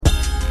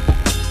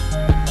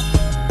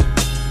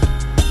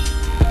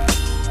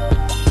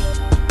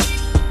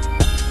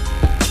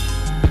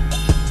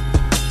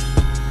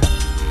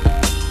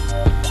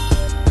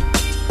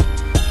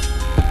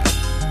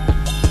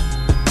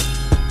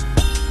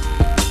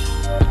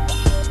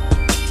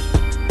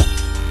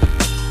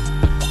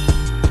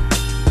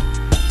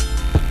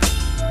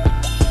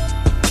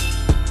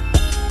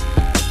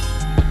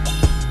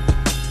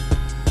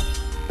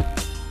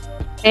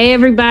Hey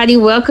everybody,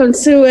 welcome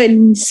to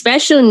a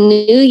special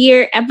New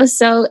Year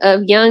episode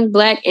of Young,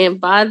 Black, and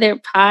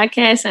Bothered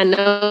podcast. I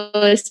know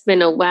it's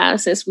been a while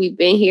since we've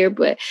been here,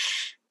 but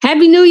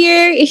Happy New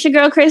Year. It's your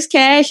girl, Chris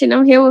Cash, and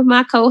I'm here with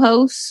my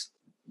co-host.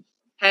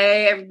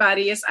 Hey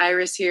everybody, it's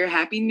Iris here.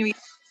 Happy New Year.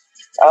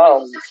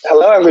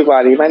 Hello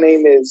everybody. My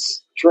name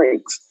is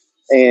Drinks,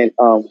 and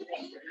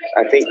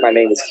I think my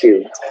name is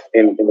Q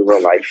in the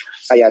real life.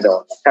 How y'all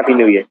doing? Happy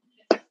New Year.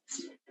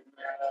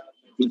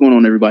 What's going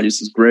on, everybody?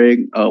 This is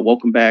Greg.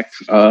 Welcome back.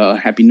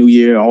 Happy New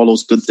Year. All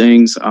those good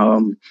things.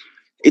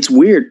 It's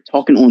weird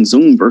talking on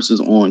Zoom versus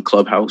on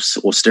Clubhouse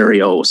or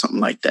Stereo or something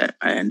like that.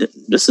 And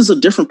this is a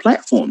different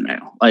platform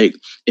now. Like,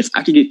 if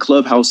I could get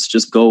Clubhouse to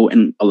just go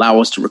and allow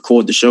us to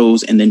record the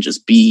shows and then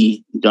just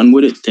be done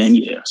with it, then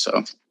yeah.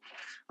 So,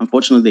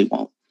 unfortunately, they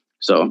won't.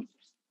 So,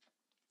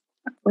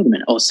 wait a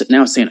minute. Oh,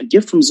 now it's saying a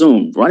gift from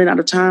Zoom. Running out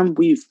of time.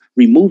 We've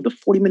removed the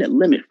 40-minute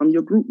limit from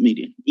your group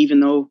meeting,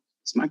 even though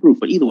it's my group.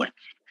 But either way.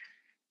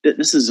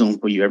 This is Zoom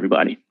for you,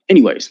 everybody.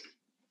 Anyways,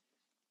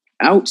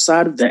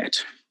 outside of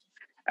that,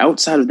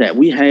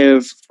 we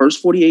have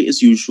First 48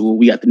 as usual.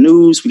 We got the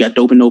news, we got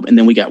Dope and Nope, and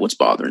then we got what's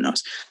bothering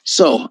us.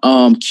 So,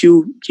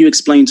 Q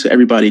explain to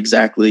everybody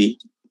exactly,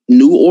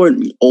 new or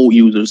old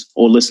users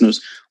or listeners,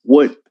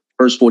 what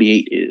First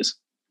 48 is.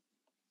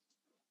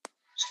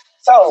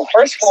 So,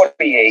 First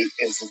 48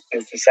 is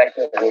the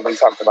segment where we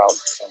talk about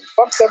some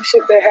fucked up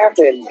shit that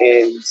happened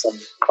in some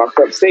fucked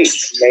up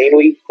states,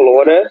 mainly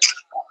Florida.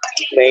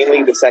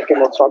 Mainly the second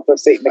most fucked up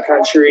state in the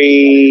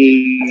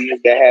country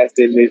that has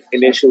the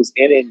initials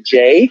N and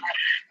J.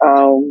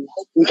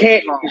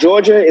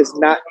 Georgia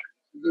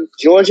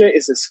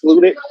is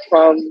excluded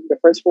from the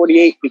First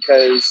 48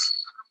 because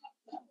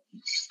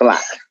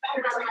Black.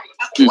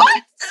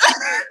 What?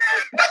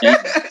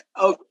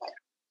 Oh,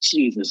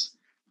 Jesus.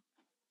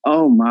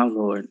 Oh, my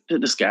Lord.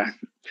 This guy.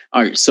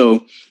 All right.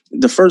 So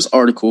the first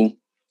article,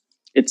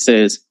 it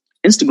says,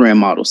 Instagram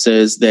model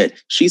says that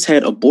she's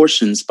had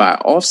abortions by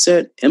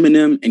Offset,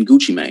 Eminem, and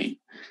Gucci Mane.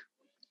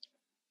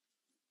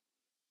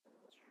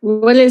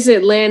 What is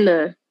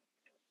Atlanta?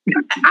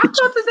 I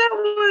thought that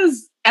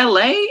was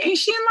LA. Ain't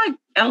she in like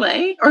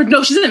LA? Or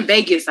no, she's in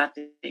Vegas, I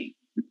think.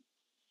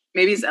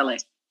 Maybe it's LA.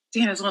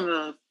 Damn, it's one of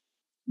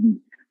the.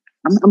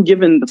 I'm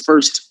giving the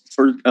first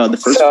for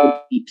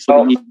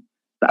the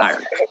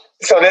Irish.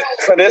 So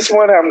for this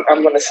one,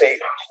 I'm going to say,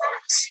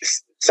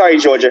 sorry,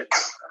 Georgia.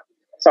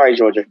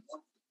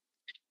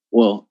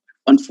 Well,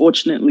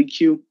 unfortunately,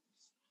 Q,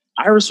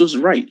 Iris was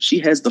right. She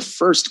has the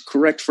first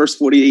correct First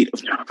 48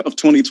 of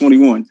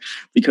 2021,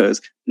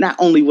 because not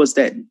only was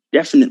that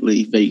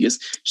definitely Vegas,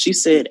 she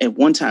said at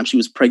one time she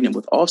was pregnant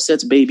with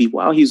Offset's baby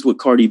while he was with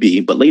Cardi B,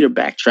 but later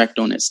backtracked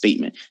on that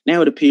statement.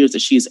 Now it appears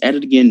that she has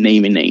added again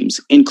naming names,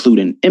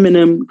 including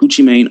Eminem,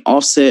 Gucci Mane,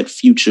 Offset,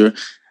 Future,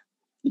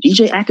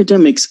 DJ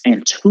Academics,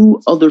 and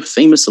 2 other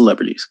famous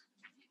celebrities.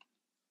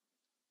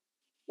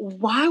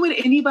 Why would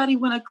anybody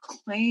want to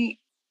claim...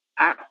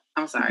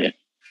 I'm sorry. Yeah.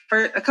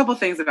 For a couple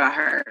things about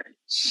her,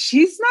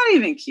 she's not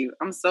even cute.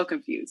 I'm so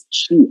confused.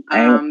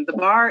 The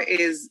bar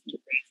is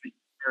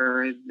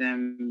for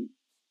them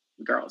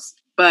girls,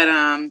 but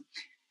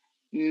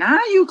now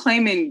you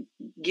claiming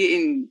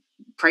getting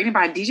pregnant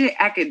by DJ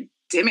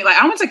Academic.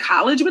 Like, I went to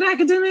college with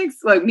Academics.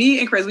 Like, me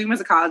and Chris, we went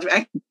to college with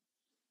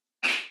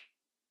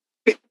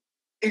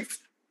Academics.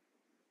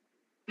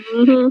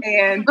 Mm-hmm.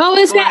 And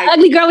it's that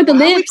ugly girl with the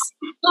lips.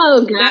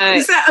 Oh God!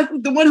 Is that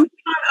the one who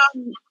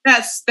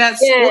that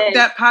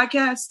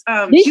podcast?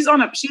 She's on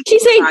a. She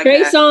said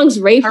Trey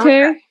Songz raped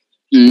her.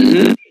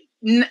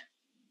 Mm-hmm.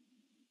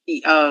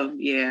 Oh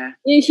yeah.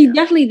 Yeah, she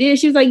definitely did.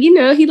 She was like,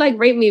 he like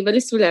raped me, but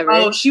it's whatever.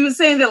 Oh, she was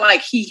saying that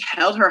like he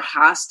held her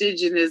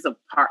hostage in his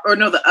apartment. Or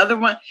no, the other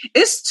one.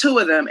 It's 2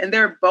 of them, and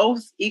they're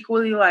both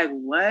equally like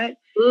what?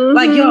 Mm-hmm.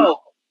 Like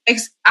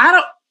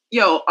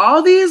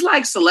all these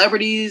like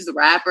celebrities,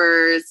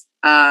 rappers,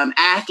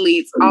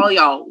 athletes, all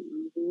y'all,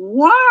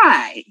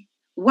 why?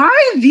 Why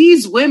are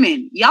these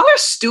women? Y'all are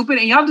stupid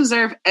and y'all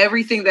deserve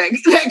everything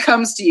that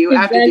comes to you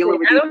after dealing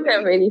with I don't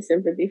have any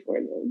sympathy for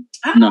them.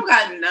 I don't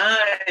got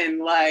none.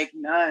 Like,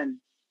 none.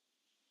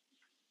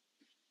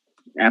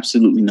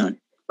 Absolutely none.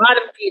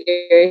 Bottom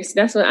feeders.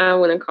 That's what I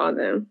want to call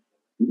them.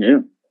 Yeah.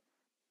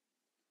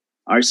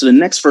 All right, so the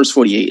next First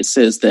 48, it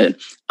says that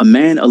a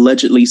man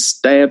allegedly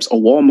stabs a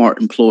Walmart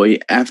employee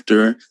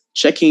after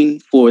checking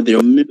for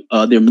their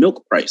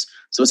milk price.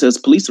 So it says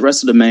police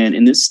arrested a man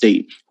in this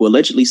state who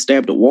allegedly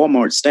stabbed a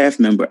Walmart staff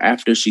member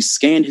after she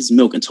scanned his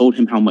milk and told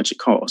him how much it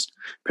cost.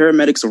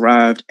 Paramedics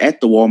arrived at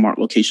the Walmart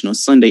location on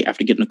Sunday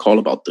after getting a call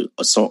about the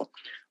assault.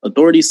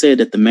 Authorities said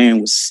that the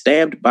man was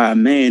stabbed by a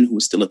man who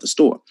was still at the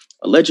store.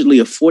 Allegedly,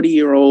 a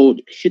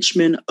 40-year-old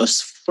Hitchman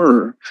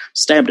Asfur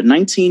stabbed a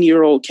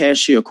 19-year-old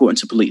cashier, according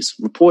to police.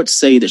 Reports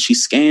say that she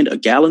scanned a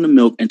gallon of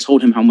milk and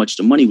told him how much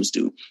the money was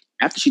due.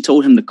 After she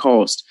told him the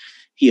cost,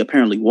 he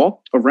apparently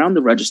walked around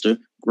the register,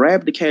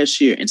 grabbed the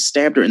cashier, and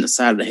stabbed her in the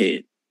side of the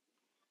head.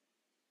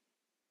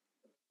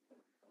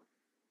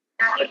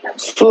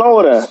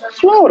 Florida.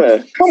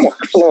 Come on,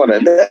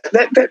 Florida.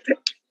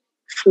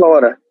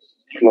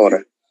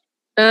 Florida.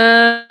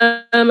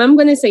 I'm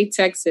gonna say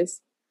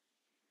Texas.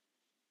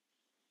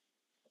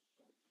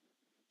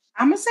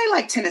 I'm gonna say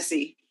like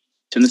Tennessee.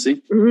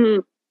 Tennessee? Mm-hmm.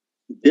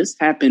 This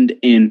happened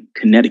in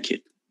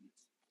Connecticut.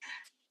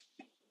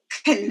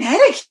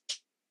 Connecticut?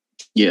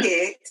 Yeah.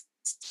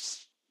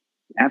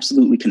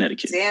 Absolutely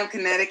Connecticut. Damn,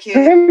 Connecticut.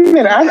 Wait a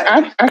minute,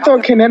 I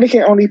thought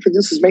Connecticut only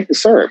produces maple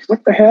syrup.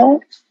 What the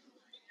hell?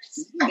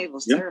 Maple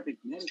syrup in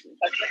Connecticut.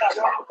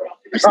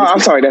 Oh, I'm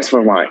sorry, that's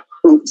for wine.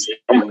 Oops,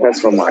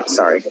 that's for wine.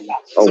 Sorry.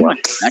 Oh, wow.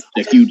 Fact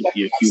check you.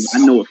 I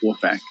know it for a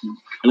fact.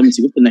 Let me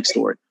see, what's the next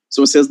story?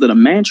 So it says that a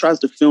man tries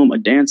to film a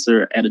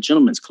dancer at a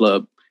gentleman's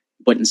club,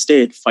 but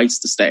instead fights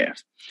the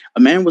staff. A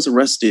man was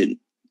arrested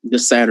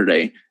this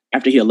Saturday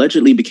after he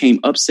allegedly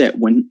became upset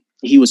when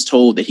he was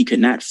told that he could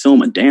not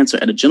film a dancer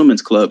at a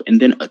gentleman's club and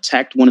then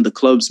attacked one of the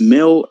club's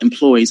male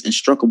employees and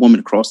struck a woman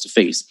across the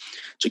face.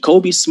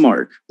 Jacoby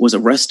Smart was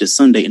arrested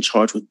Sunday and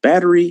charged with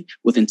battery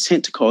with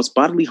intent to cause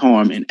bodily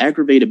harm and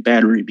aggravated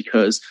battery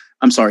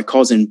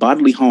causing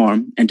bodily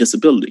harm and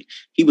disability.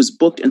 He was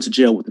booked into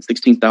jail with a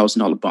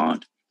 $16,000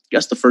 bond.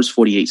 That's the first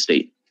 48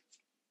 state.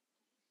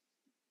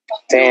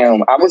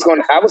 Damn, I was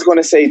going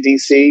to say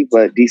DC,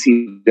 but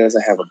DC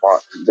doesn't have a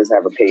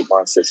paid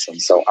bond system.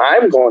 So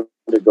I'm going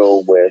to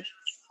go with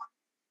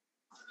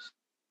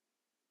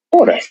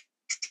Florida.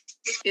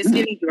 It's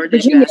getting Georgia.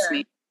 You asked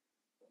me.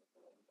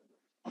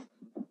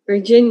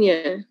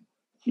 Virginia.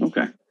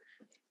 Okay.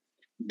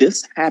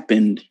 This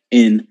happened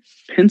in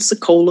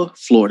Pensacola,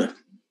 Florida.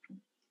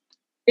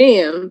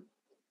 Damn.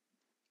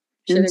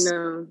 Should have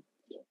known.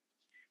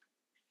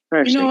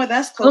 You know what?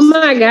 That's close. Oh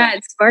my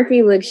God.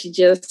 Sparky looks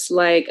just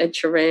like a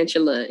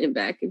tarantula in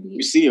back of you.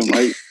 You see him,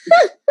 right?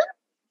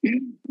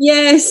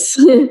 Yes.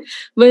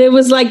 But it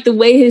was like the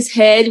way his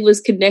head was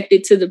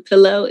connected to the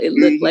pillow. It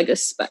looked like a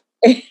spider.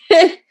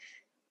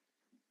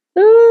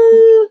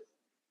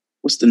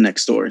 What's the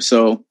next story?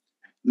 So,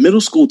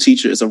 middle school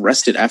teacher is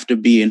arrested after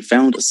being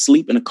found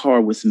asleep in a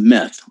car with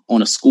meth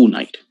on a school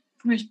night.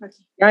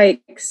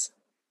 Yikes.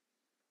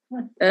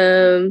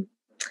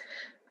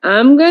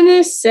 I'm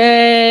gonna say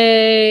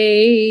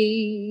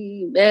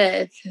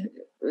meth.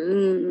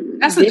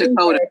 That's a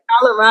Dakota.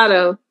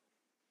 Colorado.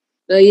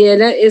 Oh yeah,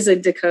 that is a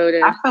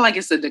Dakota. I feel like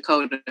it's a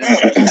Dakota.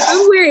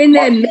 Somewhere in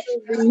that middle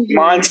region.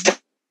 Montana,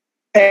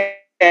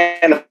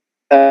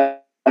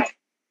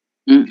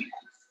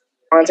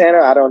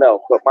 I don't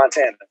know, but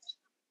Montana.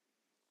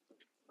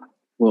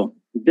 Well,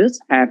 this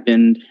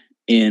happened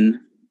in,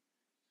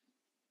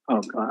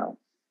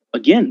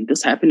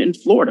 this happened in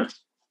Florida.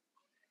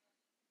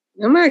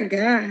 Oh my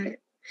God.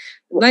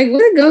 Like,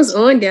 what goes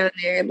on down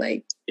there?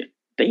 Like,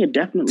 they had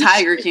definitely...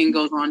 Tiger King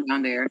goes on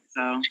down there,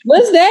 so...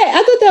 What's that?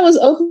 I thought that was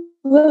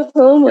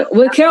Oklahoma.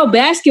 Well, Carol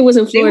Baskin was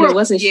in Florida,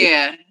 wasn't she?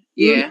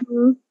 Yeah.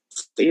 Mm-hmm.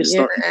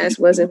 Ass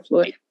was in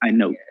Florida. I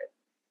know. Let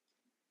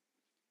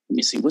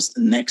me see. What's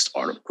the next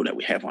article that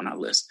we have on our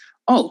list?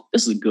 Oh,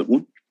 this is a good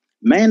one.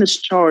 Man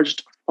is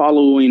charged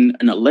following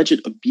an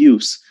alleged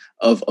abuse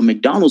of a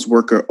McDonald's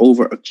worker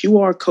over a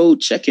QR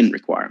code check-in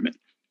requirement.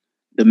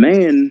 The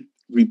man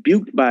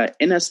rebuked by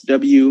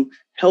NSW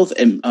Health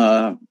and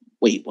The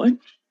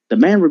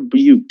man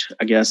rebuked,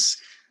 I guess,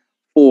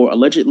 for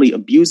allegedly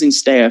abusing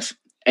staff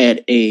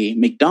at a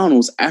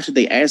McDonald's after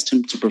they asked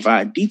him to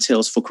provide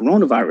details for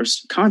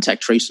coronavirus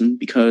contact tracing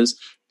because,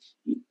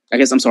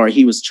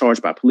 he was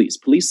charged by police.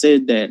 Police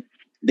said that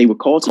they were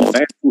called to a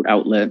fast food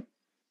outlet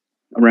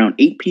around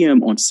 8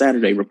 p.m. on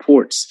Saturday,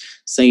 reports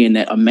saying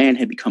that a man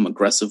had become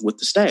aggressive with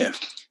the staff.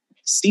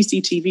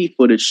 CCTV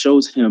footage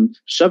shows him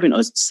shoving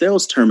a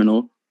sales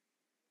terminal.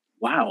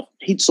 Wow.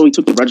 He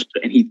took the register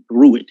and he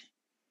threw it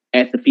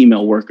at the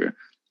female worker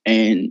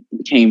and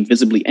became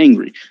visibly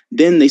angry.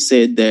 Then they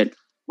said that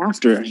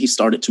after he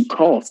started to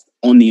cough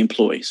on the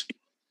employees.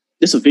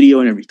 There's a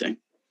video and everything.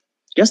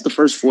 Guess the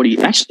first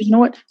 40. Actually, you know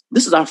what?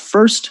 This is our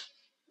first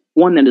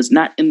one that is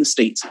not in the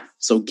States.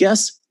 So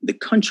guess the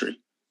country.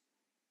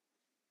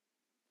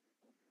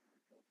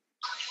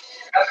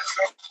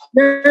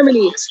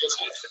 Germany.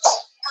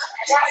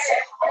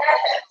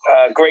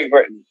 Great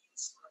Britain.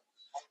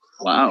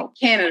 Wow.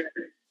 Canada.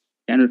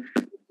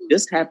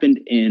 This happened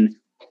in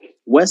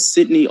West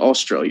Sydney,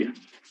 Australia.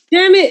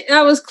 Damn it,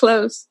 I was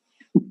close.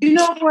 You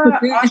know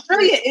what?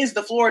 Australia is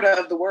the Florida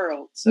of the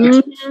world. So.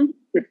 Mm-hmm.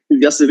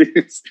 Yes, it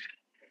is.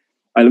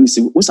 All right, let me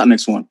see. What's our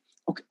next one?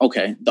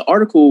 Okay. The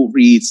article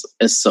reads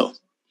as so.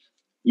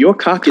 Your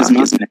cock is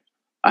my snack.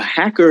 A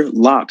hacker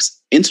locks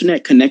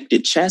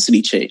internet-connected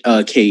chastity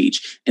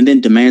cage and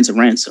then demands a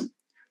ransom.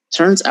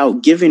 Turns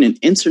out giving an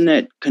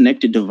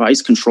internet-connected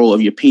device control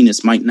of your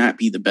penis might not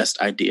be the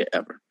best idea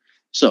ever.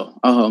 So,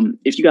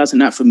 if you guys are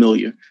not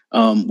familiar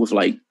with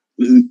like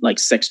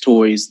sex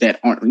toys that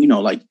aren't,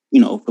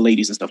 for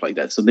ladies and stuff like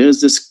that. So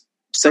there's this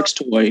sex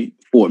toy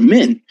for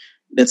men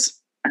that's,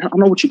 I don't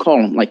know what you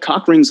call them. Like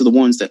cock rings are the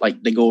ones that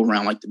like they go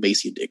around like the base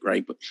of your dick,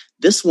 right? But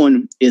this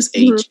one is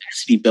a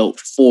chastity belt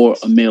for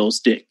a male's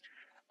dick.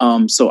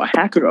 So a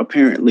hacker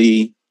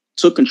apparently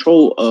took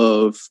control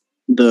of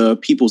the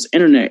people's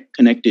internet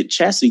connected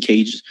chastity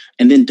cages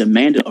and then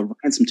demanded a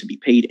ransom to be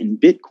paid in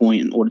Bitcoin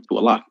in order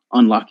to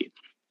unlock it.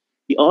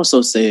 He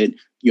also said,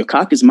 "Your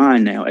cock is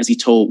mine now," as he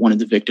told one of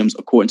the victims,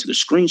 according to the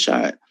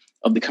screenshot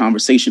of the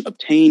conversation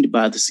obtained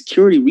by the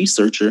security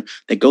researcher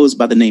that goes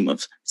by the name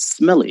of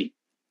Smelly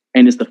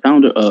and is the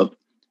founder of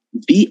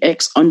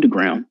VX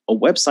Underground, a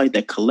website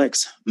that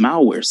collects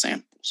malware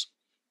samples.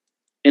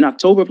 In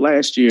October of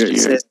last year, it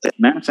says the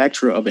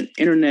manufacturer of an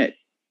Internet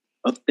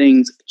of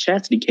Things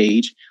chastity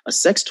cage, a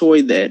sex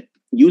toy that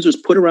users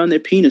put around their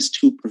penis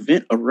to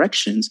prevent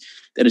erections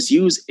that is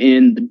used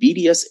in the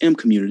BDSM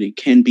community,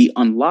 can be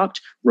unlocked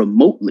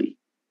remotely.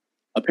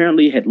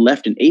 Apparently had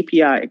left an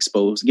API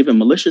exposed, giving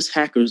malicious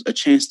hackers a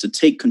chance to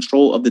take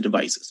control of the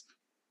devices.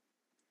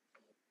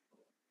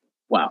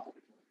 Wow.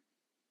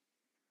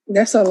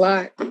 That's a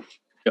lot.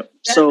 Yep.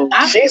 So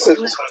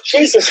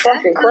Jesus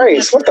fucking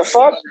Christ. What the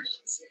fuck?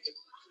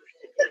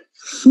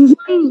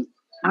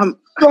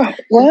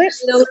 What?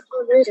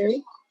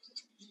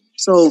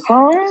 So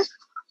I've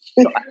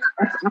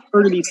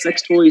heard of these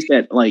sex toys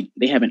that like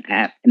they have an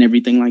app and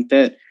everything like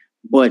that,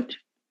 but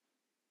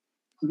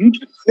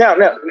now,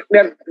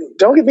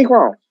 don't get me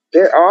wrong.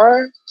 There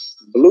are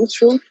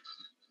Bluetooth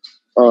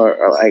or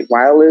like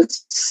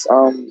wireless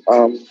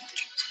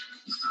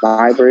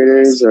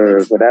vibrators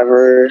or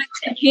whatever.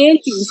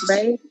 Panties,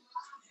 right?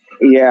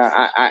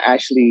 Yeah, I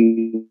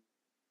actually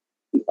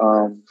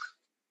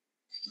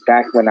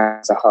back when I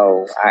was a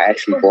hoe, I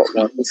actually bought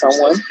one for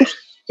someone,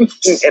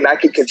 and I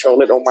could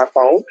control it on my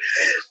phone.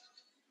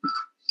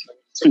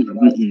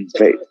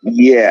 But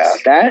yeah,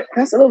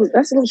 that's a little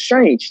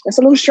strange. That's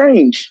a little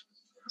strange.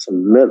 It's a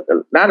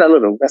little, not a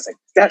little. That's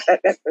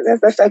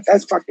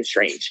fucking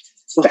strange.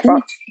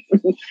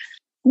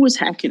 Who is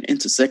hacking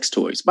into sex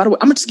toys? By the way,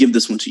 I'm gonna just give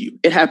this one to you.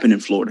 It happened in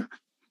Florida.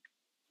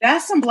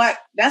 That's some Black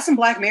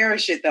Mirror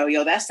shit, though,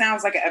 yo. That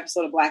sounds like an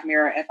episode of Black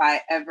Mirror if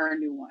I ever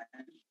knew one.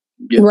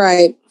 Yeah.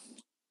 Right.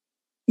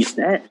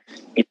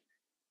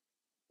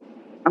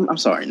 I'm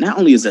sorry. Not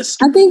only is that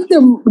stupid, I think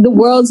the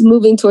world's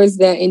moving towards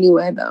that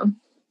anyway, though.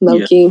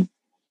 Low key.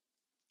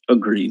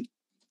 Agreed.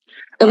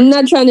 I'm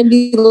not trying to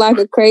be like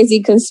a crazy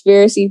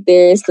conspiracy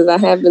theorist because I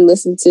haven't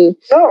listened to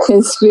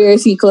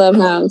Conspiracy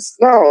Clubhouse.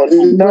 No.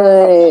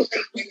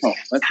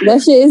 But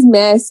that shit is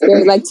mad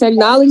scary. Like,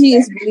 technology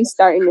is really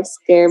starting to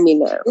scare me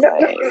now.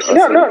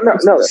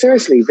 No.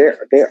 Seriously,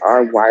 there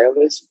are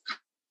wireless.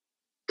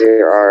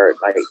 There are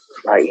like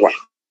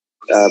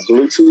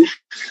Bluetooth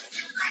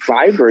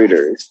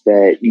vibrators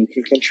that you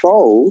can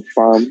control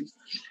from,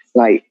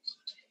 like,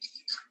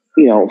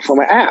 from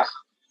an app.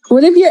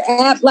 What if your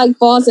app like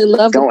falls in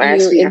love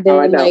with you and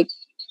then like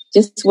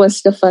just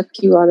wants to fuck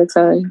you all the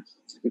time?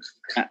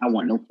 I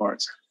want no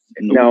parts.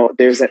 No,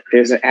 there's an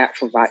app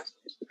for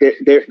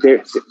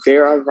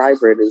there are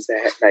vibrators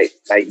that like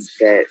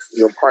that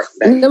your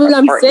partner. You know what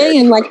I'm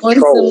saying? Like on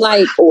some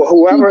like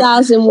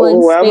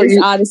 2001 Space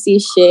Odyssey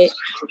shit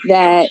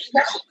that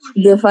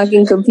the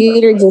fucking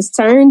computer just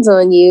turns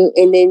on you,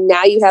 and then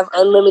now you have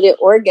unlimited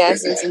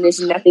orgasms, and there's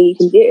nothing you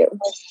can do.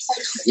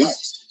 Yeah.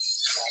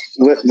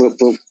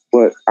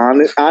 But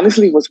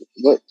honestly, what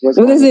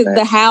is it?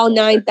 The HAL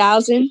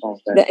 9000?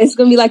 It's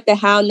gonna be like the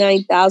HAL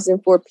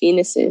 9000 for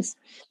penises.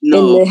 No,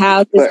 and the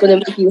house is gonna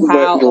make you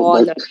howl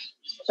all night.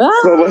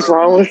 But what's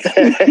wrong with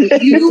that?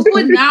 You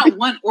would not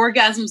want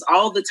orgasms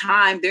all the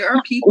time. There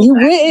are people. You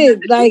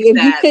wouldn't like if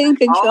you couldn't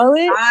control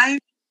it,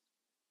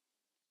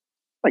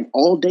 like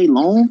all day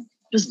long.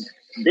 Just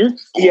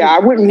this. Yeah, I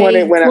wouldn't want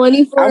it when I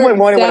wouldn't want it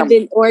when I'm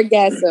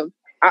orgasm.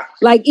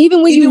 Like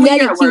even when you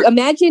nut it too.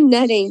 Imagine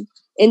nutting.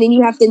 And then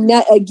you have to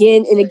nut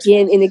again and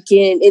again and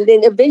again. And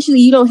then eventually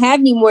you don't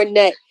have any more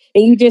nut.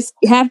 And you just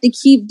have to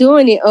keep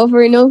doing it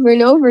over and over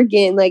and over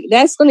again. Like,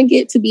 that's going to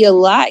get to be a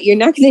lot. You're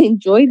not going to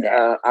enjoy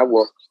that. I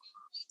will.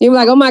 You're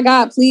like, oh my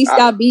God, please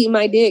stop beating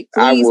my dick.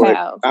 Please,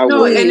 Hal.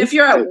 No, and if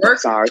you're at work,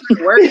 you're trying to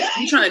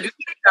do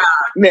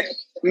your job.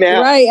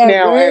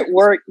 Now, at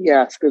work,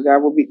 yes, because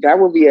that would be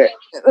it.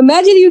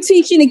 Imagine you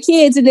teaching the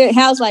kids and then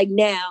Hal's like,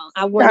 now,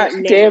 I want God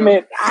it now. Damn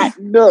it. I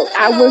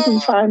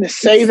wasn't trying to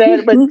say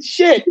that, but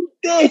shit.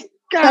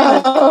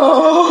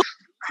 God.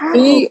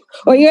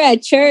 Or you're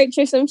at church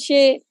or some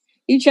shit.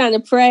 You trying to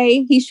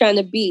pray. He's trying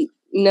to beat.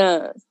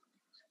 Nah.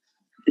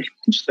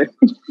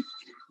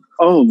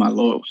 Oh my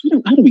Lord!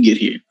 How do we get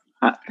here?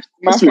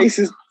 My face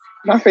is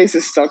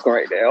stuck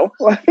right now.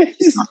 My face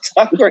is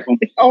stuck right now.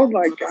 Oh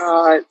my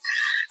God!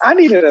 I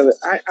need another.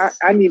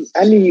 I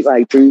need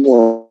like 3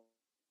 more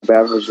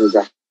beverages.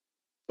 Oh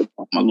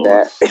my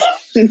Lord!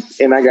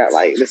 And I got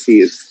like, let's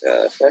see, it's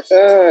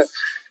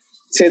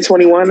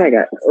 10:21. I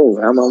got. Oh,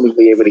 I'm only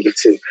be able to get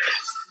 2.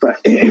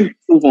 But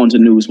move on to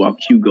news while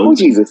Q goes. Oh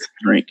Jesus!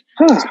 Drink.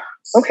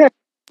 Okay.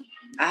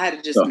 I had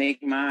to just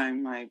make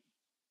mine like.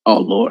 Oh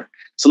Lord!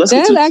 So let's.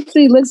 That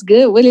actually looks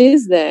good. What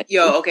is that?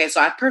 Yo, okay.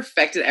 So I've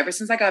perfected ever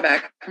since I got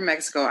back from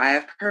Mexico. I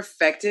have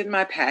perfected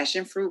my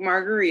passion fruit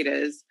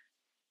margaritas.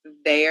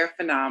 They are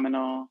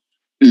phenomenal.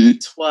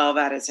 12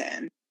 out of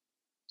 10.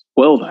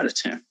 12 out of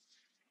 10.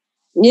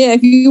 Yeah,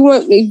 if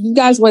you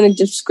guys want a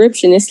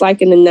description, it's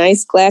like in a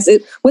nice glass.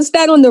 What's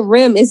that on the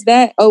rim? Is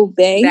that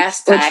Obey?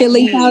 That's tahini.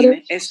 Chili powder?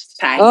 It's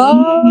tahini.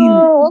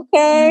 Oh,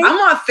 okay.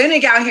 I'm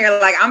authentic out here.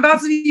 Like, I'm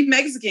about to be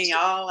Mexican,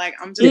 y'all. Like,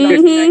 I'm just about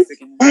to be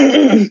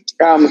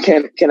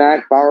Mexican. Can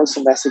I borrow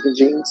some Mexican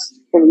jeans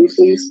from you,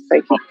 please?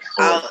 Thank you.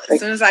 As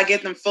soon as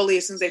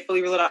they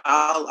fully roll out,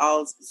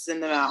 I'll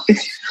send them out.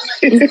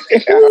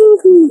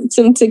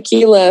 Some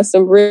tequila,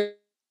 some real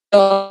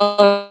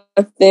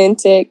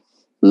authentic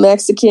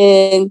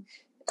Mexican.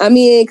 I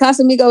mean,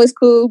 Casamigo is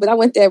cool, but I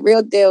want that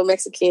real deal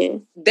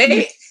Mexican.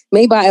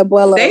 Made by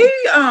Abuelo.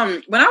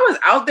 When I was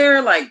out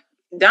there, like,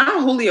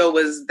 Don Julio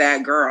was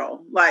that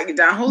girl. Like,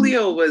 Don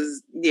Julio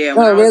was, when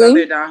I was out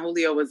there, Don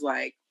Julio was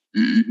like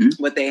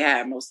what they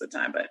had most of the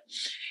time. But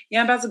yeah,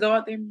 I'm about to go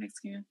out there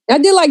Mexican. I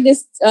did like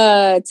this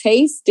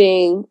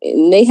tasting,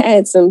 and they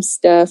had some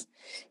stuff.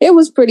 It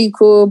was pretty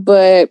cool,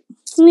 but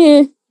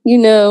yeah, you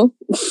know.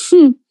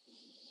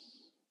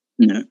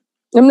 Yeah.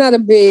 I'm not a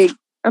big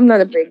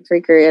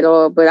drinker at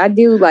all, but I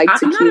do like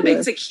tequila. I'm not a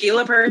big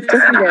tequila person.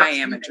 I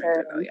am a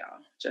drinker though, y'all.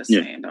 Just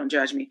saying, don't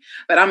judge me.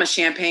 But I'm a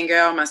champagne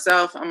girl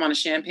myself. I'm on a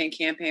champagne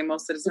campaign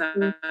most of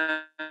the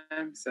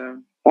time.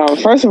 So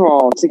first of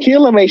all,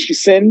 tequila makes you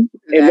sin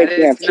and make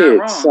you have kids.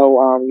 Wrong.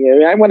 So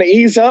you might want to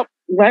ease up.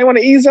 You might want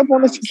to ease up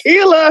on the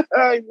tequila.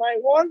 You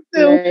might want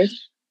to.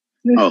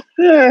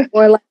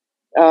 Or like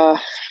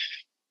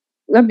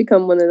I've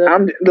become one of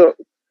them.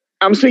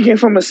 I'm speaking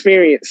from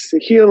experience.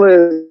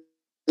 Tequila is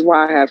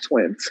why I have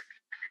twins.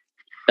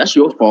 That's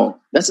your fault.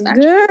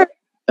 That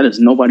is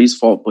nobody's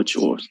fault but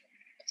yours.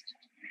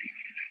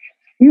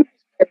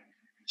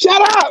 Shut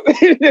up!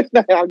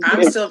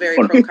 I'm still very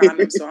pro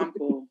condom, so I'm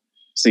cool.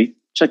 See,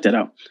 check that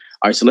out.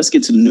 All right, so let's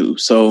get to the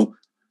news. So,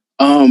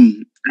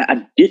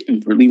 I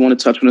didn't really want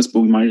to touch on this, but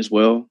we might as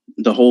well.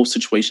 The whole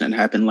situation that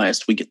happened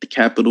last week at the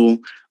Capitol,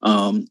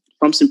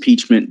 Trump's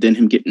impeachment, then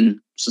him getting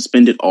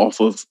suspended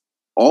off of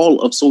all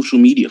of social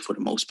media for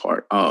the most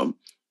part. I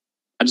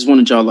just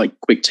wanted y'all like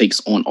quick takes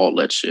on all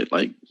that shit.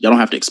 Like, y'all don't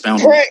have to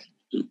expound on it.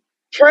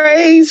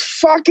 Praise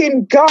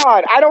fucking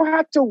God. I don't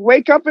have to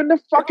wake up in the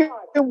fucking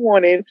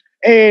morning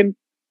and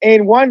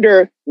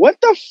wonder what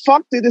the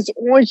fuck did this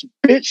orange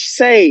bitch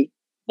say?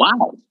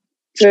 Wow.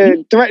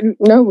 To threaten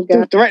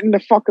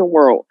the fucking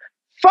world.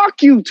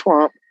 Fuck you,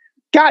 Trump.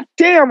 God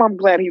damn, I'm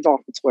glad he's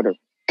off of Twitter.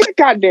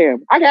 God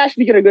damn. I can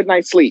actually get a good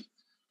night's sleep.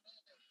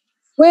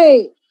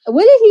 Wait,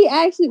 what did he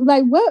actually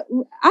like? What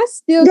I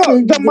still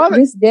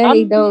this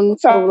day don't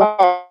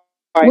know.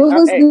 What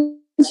was the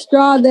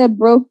straw that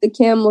broke the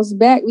camel's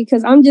back?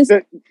 Because I'm just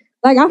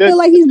I feel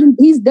like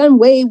he's done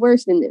way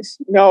worse than this.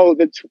 No,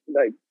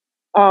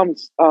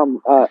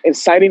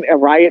 inciting a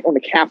riot on the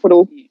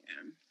Capitol,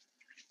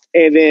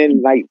 and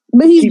then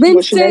but he's been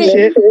pushing that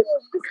shit.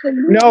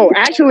 No,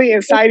 actually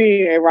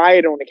inciting a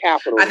riot on the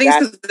Capitol. I think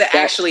it's because that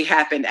actually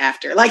happened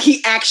after. Like,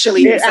 he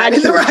actually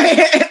incited the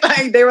riot.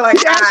 Like, they were like,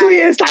 he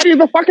actually incited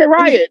the fucking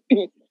riot.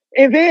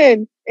 and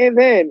then,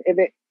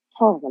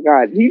 oh my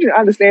God, you can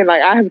understand,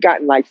 like, I have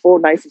gotten like 4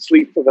 nights of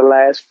sleep for the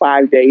last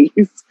 5 days,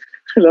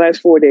 for the last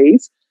 4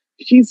 days.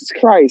 Jesus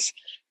Christ.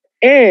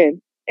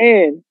 And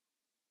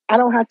I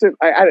don't have to,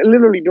 I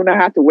literally do not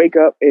have to wake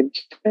up and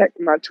check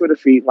my Twitter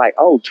feed like,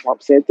 oh,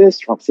 Trump said this,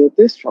 Trump said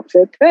this, Trump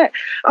said that.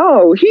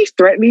 Oh, he's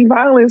threatening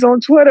violence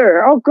on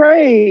Twitter. Oh,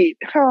 great.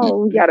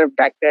 Oh, we got to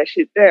back that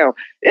shit down.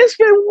 It's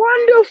been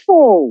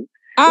wonderful.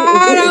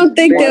 I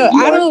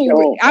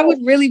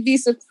would really be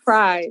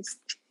surprised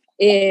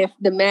if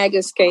the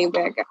MAGAs came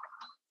back.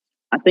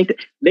 I think that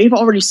they've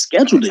already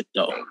scheduled it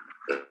though.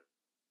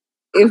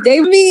 If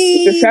they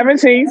mean the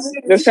 17th,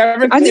 the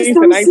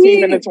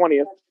 19th, and the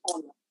 20th.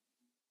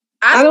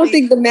 I don't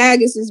think the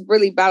MAGAs is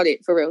really about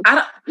it for real.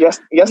 Yes,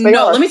 they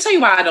are. Let me tell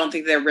you why I don't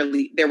think they're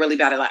really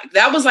about it. Like,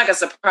 that was like a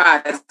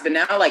surprise, but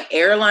now like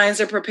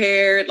airlines are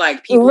prepared,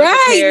 like people are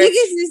prepared.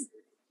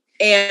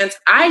 And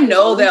I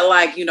know that,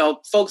 like, you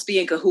know, folks be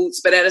in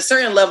cahoots, but at a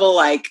certain level,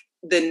 like,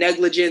 the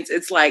negligence,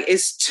 it's like,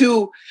 it's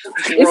too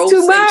gross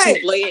and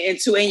too blatant and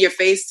too in your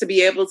face to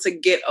be able to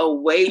get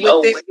away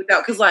with it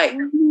without, because like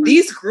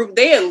these groups,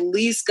 they at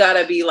least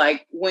gotta be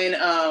like, when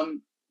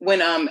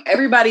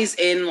everybody's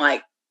in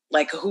like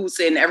cahoots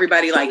and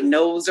everybody like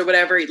knows or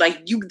whatever,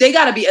 like they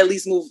gotta be at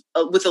least move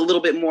with a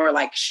little bit more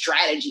like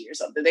strategy or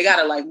something. They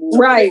gotta like move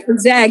right,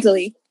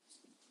 exactly.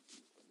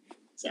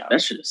 Yeah,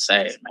 that shit is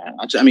sad,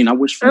 man. I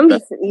wish for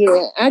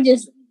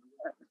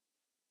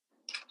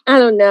I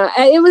don't know.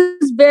 It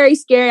was very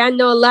scary. I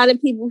know a lot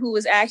of people who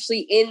was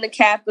actually in the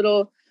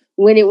Capitol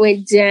when it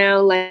went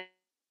down, like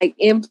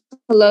in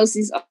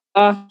Pelosi's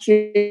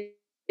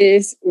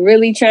office,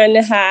 really trying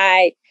to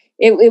hide.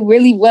 It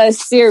really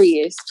was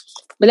serious.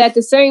 But at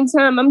the same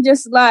time, I'm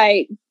just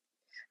like,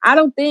 I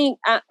don't think,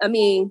 I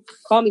mean,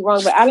 call me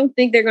wrong, but I don't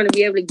think they're going to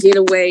be able to get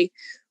away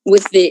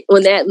with it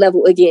on that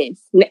level again.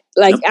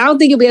 Like, I don't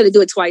think you'll be able to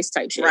do it twice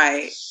type shit.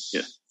 Right.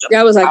 Yeah.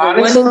 That was like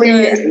honestly,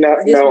 I think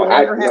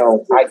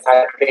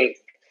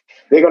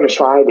they're going to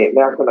try it. They're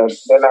not going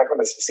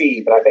to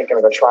succeed, but I think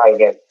they're going to try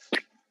again.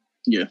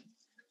 Yeah.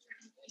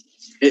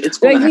 It's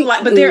going to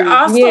happen. But they're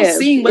also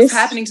seeing what's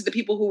happening to the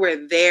people who were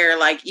there.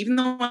 Like, even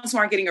the ones who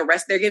aren't getting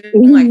arrested, they're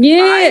getting like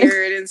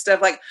fired and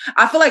stuff. Like,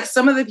 I feel like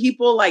some of the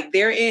people, like,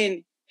 they're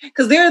in,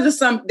 because there's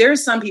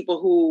some people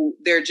who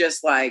they're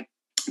just like,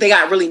 they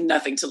got really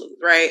nothing to lose,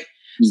 right?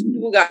 Some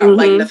people got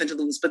like nothing to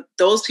lose, but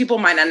those people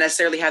might not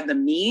necessarily have the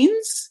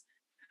means.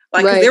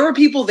 Like, there were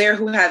people there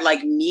who had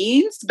like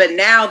means, but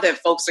now that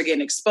folks are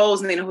getting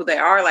exposed and they know who they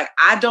are, like,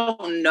 I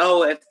don't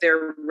know if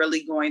they're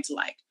really going to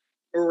like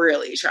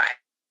really try.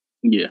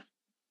 Yeah.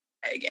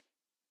 Again.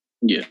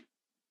 Yeah.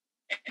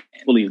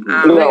 Fully agree.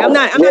 Like, I'm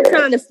not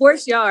trying to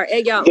force y'all or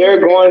egg y'all. They're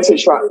going to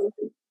try.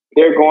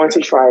 They're going to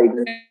try.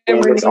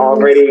 It's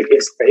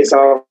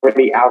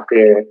already out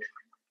there.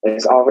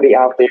 It's already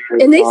out there.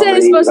 And they said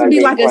it's supposed to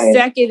be like a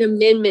Second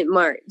Amendment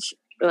march.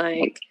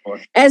 Like,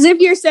 as if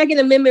your Second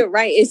Amendment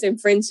right is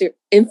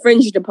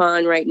infringed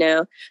upon right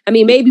now. I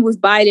mean, maybe with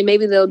Biden,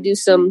 maybe they'll do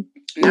some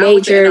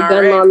major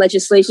gun law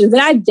legislation, but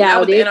I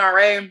doubt it.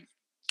 NRA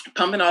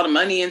pumping all the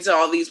money into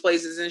all these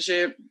places and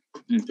shit.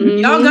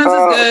 Y'all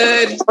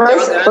guns is good.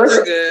 Guns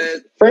are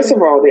good. First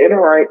of all, the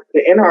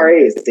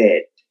NRA is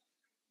dead.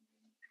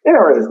 The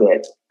NRA is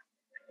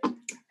dead.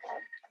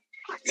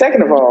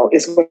 Second of all,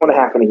 it's going to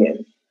happen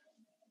again.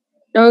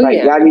 Oh,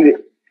 like, y'all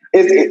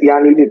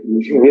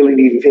really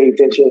need to pay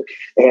attention.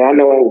 And I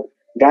know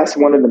that's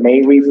one of the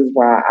main reasons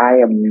why I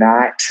am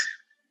not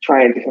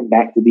trying to come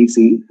back to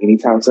DC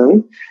anytime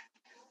soon.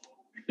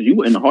 You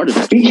were in the heart of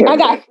it. I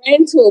got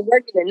friends who are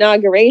working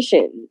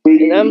inauguration.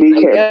 And I'm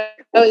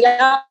like,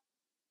 y'all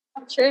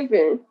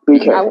tripping.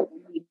 I would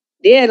be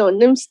dead on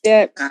them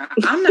steps.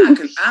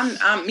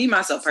 I'm me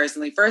myself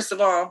personally. First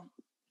of all,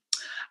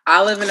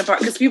 I live in a part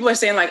because people are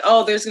saying like,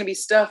 oh, there's going to be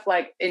stuff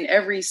like in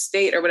every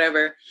state or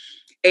whatever.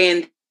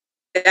 And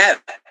that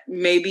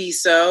may be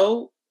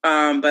so.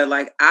 But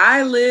like,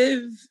 I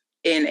live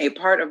in a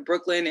part of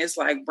Brooklyn. It's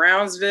like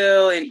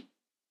Brownsville, and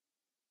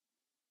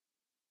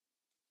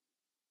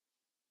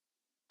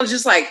I was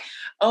just like,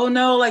 oh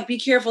no, like, be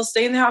careful,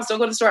 stay in the house, don't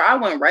go to the store. I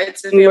went right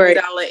to Family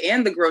Dollar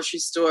and the grocery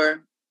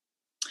store.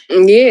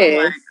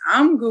 Yeah.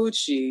 I'm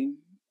Gucci.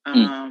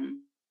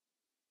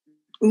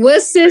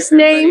 What's his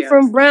name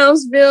from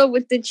Brownsville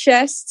with the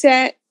chest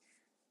tat?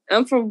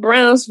 I'm from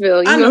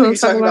Brownsville. I know who you're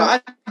talking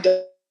about.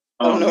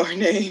 I don't know her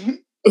name.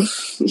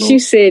 She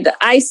said the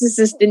ISIS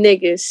is the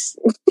niggas.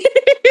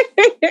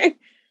 All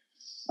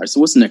right, so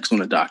what's next on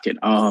the docket?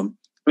 I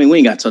mean, we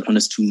ain't got to touch on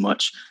this too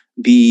much.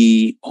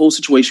 The whole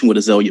situation with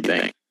Azealia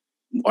Banks.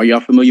 Are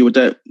y'all familiar with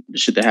that? The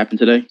shit that happened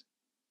today?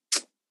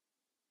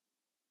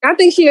 I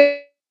think she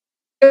a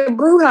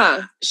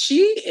bruja.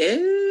 She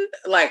is.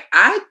 Like,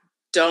 I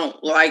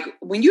don't like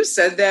when you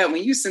said that,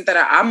 when you sent that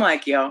out, I'm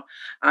like, yo,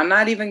 I'm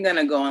not even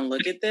gonna go and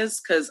look at this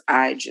because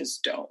I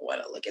just don't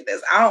want to look at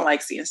this. I don't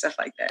like seeing stuff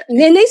like that. And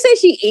then they say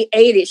she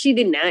ate it. She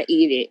did not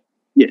eat it.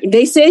 Yeah.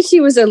 They said she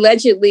was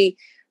allegedly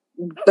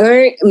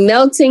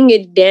melting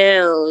it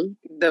down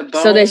the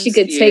bones, so that she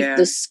could take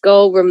the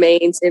skull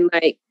remains and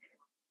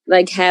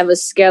like have a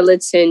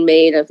skeleton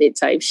made of it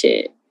type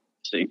shit.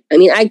 See. I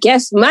mean, I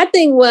guess my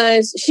thing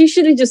was she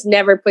should have just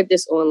never put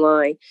this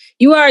online.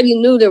 You already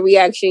knew the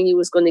reaction you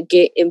was going to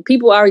get, and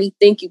people already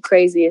think you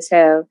crazy as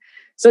hell.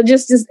 So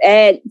just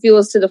add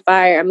fuels to the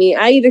fire. I mean,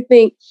 I either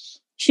think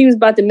she was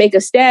about to make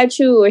a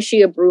statue or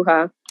she a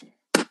bruja.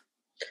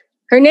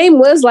 Her name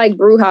was like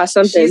Bruja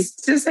something. She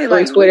just say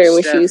like on Twitter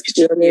when stuff. She used to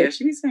do it. Yeah,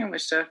 she be saying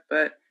witch stuff,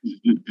 but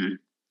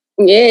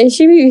yeah,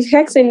 she be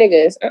hexing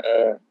niggas.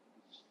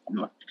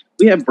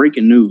 We have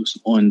breaking news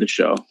on the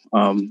show.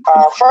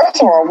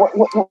 First of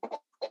all,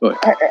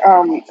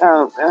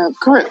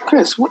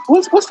 Chris,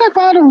 what's that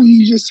bottle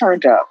you just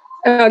turned up?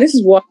 Oh, this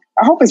is water.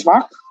 I hope it's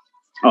vodka.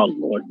 Oh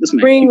Lord, this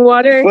man. Spring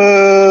water.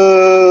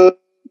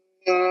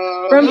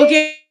 People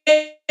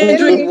can't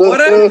drink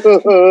water.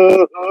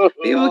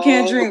 People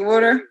can't drink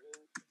water.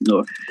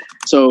 No.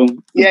 So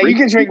yeah, you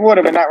can drink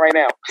water, but not right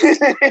now.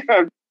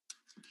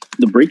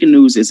 The breaking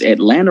news is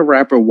Atlanta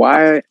rapper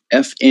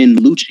YFN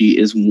Lucci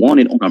is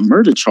wanted on a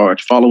murder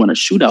charge following a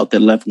shootout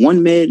that left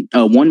one man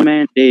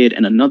dead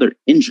and another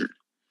injured.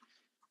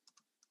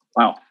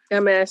 Wow.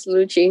 Dumbass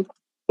Lucci.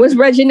 What's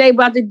Reginae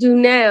about to do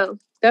now?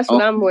 That's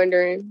what I'm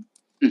wondering.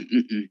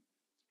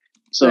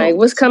 So, like,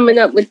 what's coming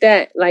up with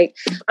that? Like,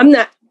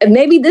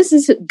 maybe this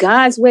is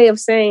God's way of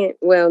saying,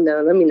 well,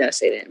 no, let me not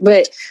say that.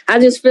 But I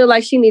just feel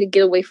like she need to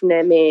get away from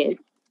that man.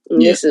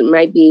 And this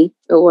might be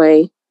a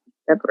way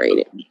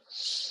separated.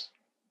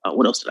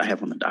 What else did I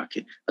have on the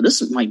docket?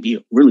 This might be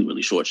a really,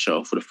 really short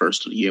show for the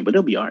first of the year, but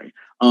it'll be all right.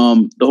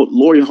 The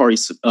Lori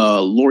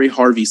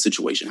Harvey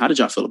situation. How did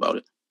y'all feel about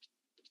it?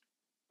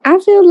 I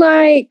feel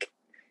like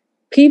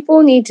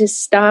people need to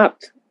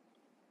stop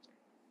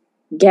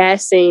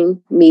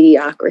gassing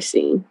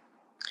mediocrity.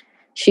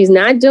 She's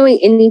not doing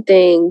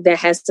anything that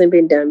hasn't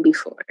been done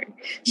before.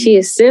 She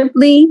is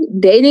simply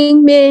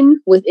dating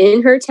men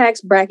within her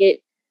tax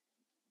bracket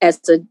as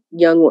a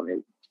young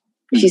woman.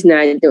 She's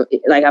not doing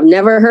it. Like, I've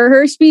never heard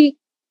her speak.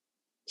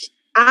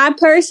 I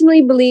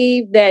personally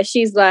believe that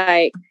she's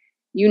like,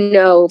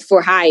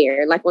 for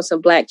hire, like on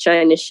some Black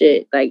China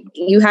shit. Like,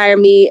 you hire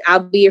me, I'll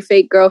be your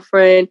fake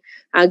girlfriend,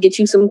 I'll get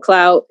you some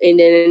clout, and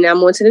then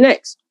I'm on to the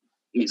next.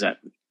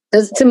 Exactly.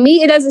 Because to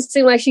me, it doesn't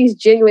seem like she's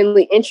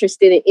genuinely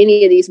interested in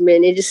any of these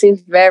men. It just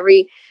seems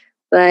very,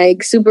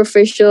 like,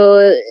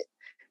 superficial,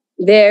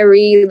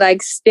 very,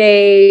 like,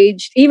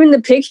 staged. Even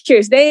the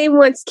pictures, they ain't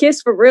once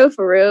kissed for real,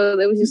 for real.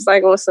 It was just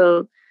like on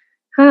some,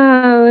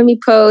 let me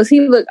pose.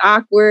 He looked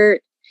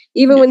awkward.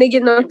 Even when they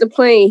getting off the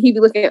plane, he be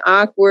looking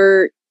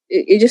awkward.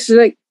 It just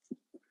like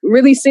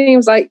really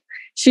seems like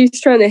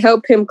she's trying to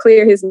help him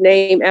clear his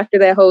name after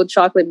that whole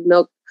chocolate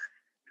milk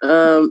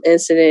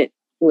incident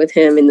with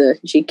him in the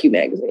GQ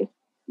magazine.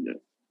 Yeah.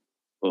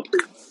 Well,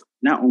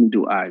 not only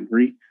do I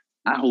agree,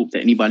 I hope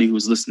that anybody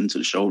who's listening to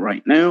the show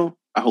right now,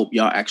 I hope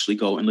y'all actually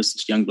go and listen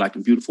to Young, Black,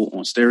 and Beautiful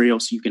on stereo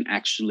so you can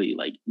actually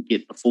like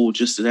get the full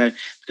gist of that,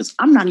 because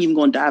I'm not even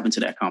going to dive into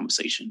that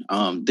conversation.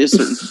 There's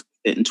certain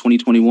that in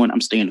 2021 I'm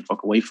staying the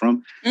fuck away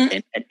from,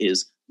 and that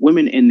is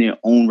women in their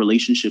own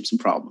relationships and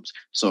problems.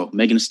 So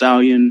Megan Thee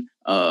Stallion,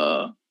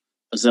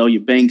 Azalea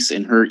Banks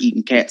and her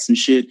eating cats and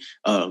shit,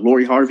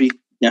 Lori Harvey,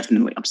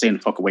 definitely I'm staying the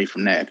fuck away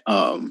from that.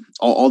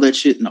 All that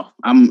shit, no,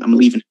 I'm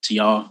leaving it to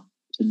y'all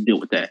to deal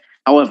with that.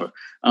 However,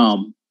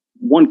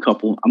 one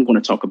couple I'm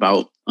going to talk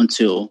about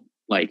until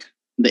like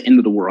the end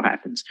of the world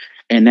happens,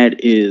 and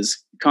that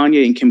is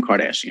Kanye and Kim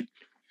Kardashian.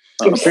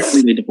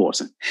 Apparently they're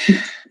divorcing.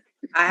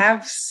 I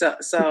have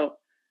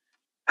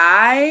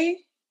I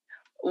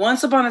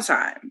once upon a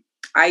time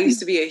I used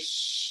to be a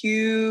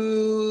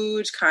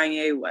huge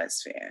Kanye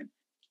West fan.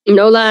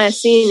 No lie, I've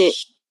seen it.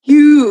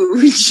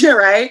 Huge,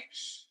 right?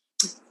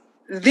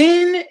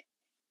 Then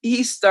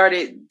he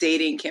started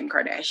dating Kim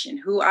Kardashian,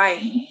 who I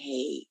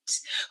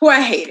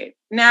hated.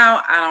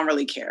 Now I don't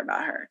really care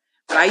about her,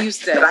 but I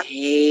used to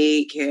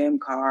hate Kim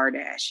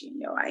Kardashian.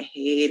 I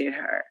hated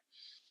her.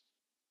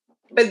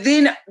 But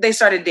then they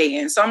started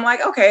dating, so I'm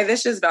like, okay,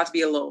 this is about to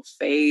be a little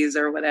phase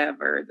or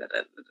whatever.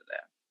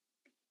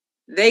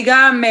 They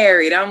got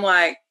married. I'm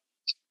like,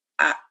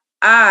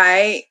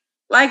 I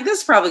like this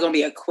is probably gonna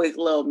be a quick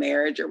little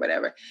marriage or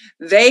whatever.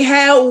 They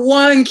had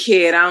one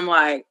kid. I'm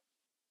like,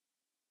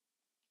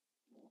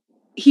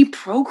 he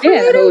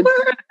procreated with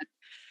her.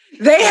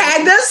 They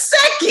had the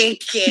second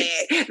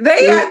kid.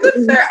 They had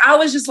the third. I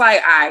was just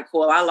like, all right,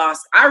 cool.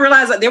 I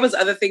realized that there was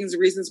other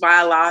reasons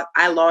why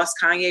I lost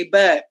Kanye,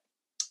 but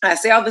I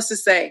say all this to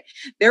say,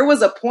 there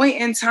was a point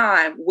in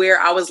time where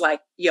I was like,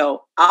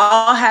 yo,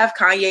 I'll have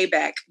Kanye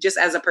back just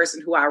as a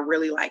person who I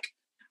really like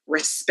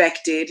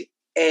respected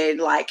and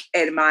like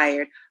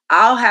admired.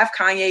 I'll have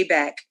Kanye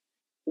back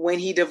when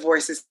he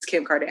divorces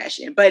Kim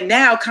Kardashian. But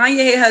now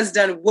Kanye has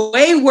done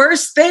way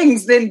worse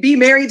things than be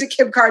married to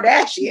Kim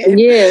Kardashian.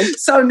 Yeah.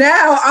 So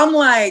now I'm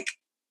like,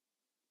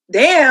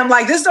 damn,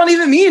 like this don't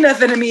even mean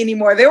nothing to me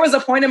anymore. There was a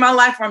point in my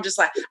life where I'm just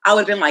like, I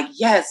would have been like,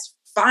 yes,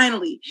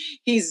 finally,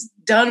 he's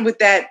done with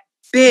that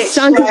bitch.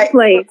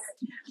 Right?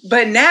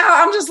 But now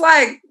I'm just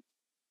like,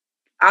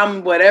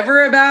 I'm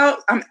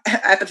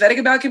apathetic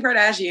about Kim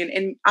Kardashian,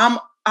 and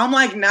I'm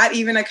like not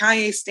even a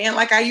Kanye stan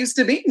like I used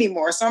to be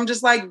anymore. So I'm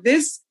just like,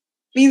 this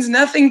means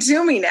nothing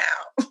to me now.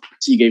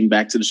 So you gave him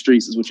back to the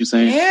streets, is what you're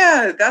saying?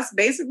 Yeah, that's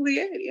basically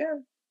it. Yeah.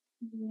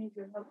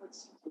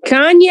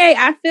 Kanye,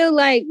 I feel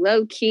like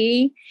low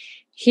key,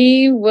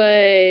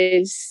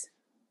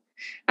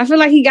 I feel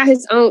like he got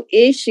his own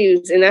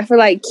issues, and I feel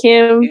like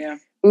Kim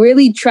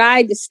really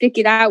tried to stick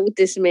it out with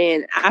this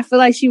man. I feel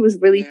like she was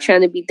really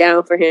trying to be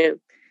down for him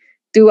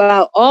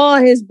throughout all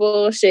his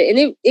bullshit,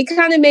 and it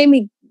kind of made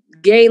me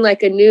gain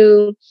like a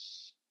new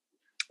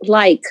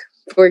like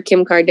for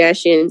Kim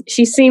Kardashian.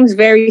 She seems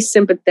very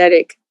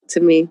sympathetic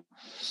to me.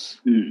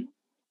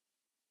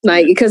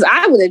 Like, because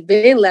I would have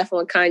been left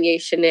on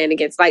Kanye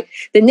shenanigans. Like,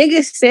 the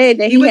nigga said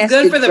that he was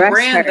good for the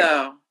brand,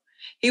 though.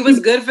 He was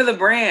good for the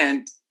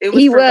brand. It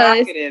was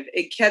provocative.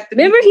 It kept the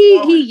Remember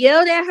he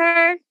yelled at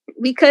her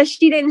because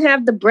she didn't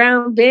have the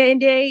brown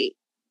Band-Aid?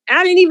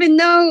 I didn't even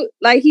know,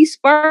 like, he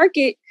sparked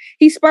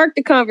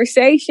the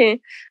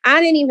conversation. I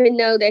didn't even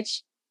know that,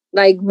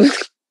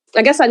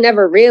 I guess I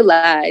never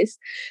realized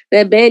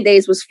that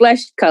Band-Aids was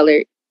flesh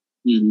colored.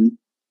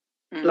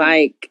 Mm-hmm.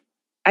 Like,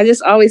 I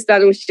just always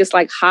thought it was just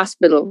like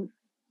hospital.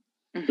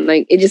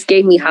 Like, it just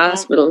gave me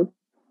hospital.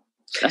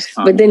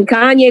 But then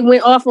Kanye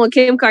went off on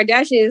Kim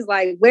Kardashian. Is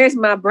like, where's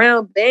my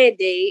brown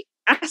Band-Aid?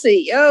 I said,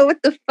 yo,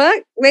 what the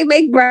fuck? They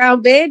make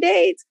brown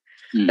Band-Aids?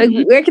 Like,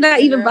 where can I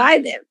even buy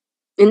them?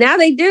 And now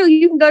they do.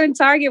 You can go to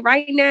Target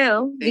right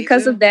now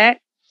because of that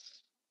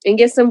and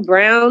get some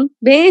brown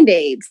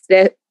Band-Aids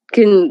that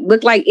can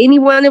look like any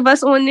one of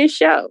us on this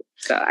show.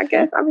 So I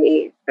guess, I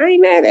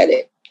ain't mad at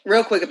it.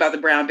 Real quick about the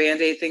brown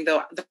Band-Aid thing,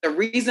 though. The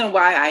reason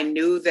why I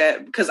knew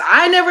that, because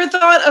I never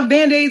thought of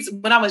Band-Aids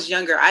when I was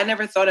younger. I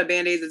never thought of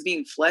Band-Aids as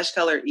being flesh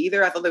color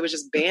either. I thought they was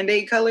just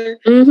Band-Aid color.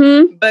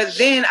 Mm-hmm. But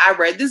then I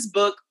read this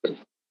book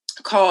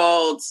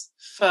called,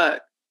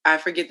 I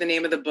forget the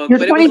name of the book.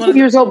 You're 22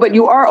 years old, but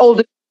you are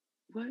older.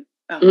 What?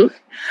 Oh.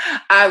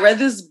 I read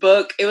this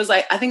book. It was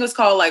like, I think it was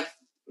called like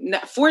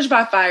Forged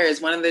by Fire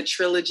is one of the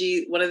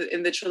trilogy,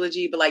 in the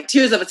trilogy, but like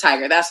Tears of a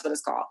Tiger, that's what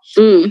it's called.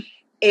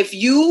 If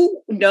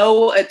you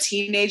know a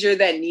teenager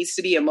that needs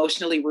to be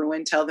emotionally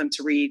ruined, tell them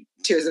to read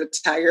Tears of a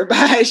Tiger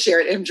by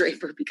Sharon M.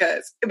 Draper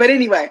but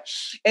anyway,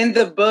 in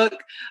the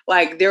book,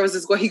 like there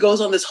was he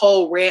goes on this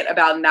whole rant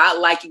about not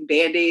liking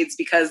Band-Aids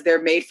because they're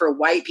made for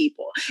white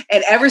people.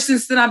 And ever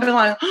since then I've been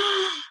like,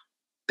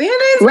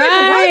 Band-Aids made for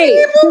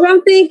white people?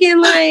 I'm thinking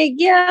like,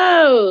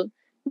 yo,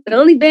 the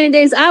only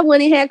Band-Aids I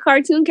wanted had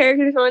cartoon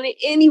characters on it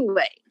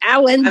anyway. I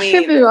wasn't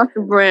tripping off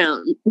the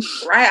brown.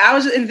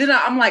 Right. And then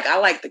I'm like, I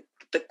like the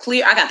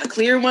clear, I got the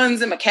clear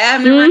ones in my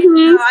cabinet right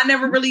now. I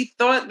never really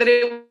thought that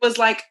it was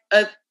like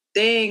a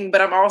thing,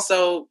 but I'm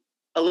also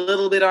a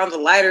little bit on the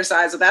lighter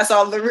side. So that's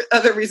all the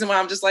other reason why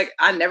I'm just like,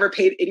 I never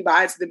paid any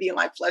minds to them being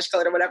like flesh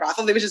colored or whatever. I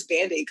thought they were just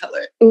Band-Aid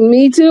colored.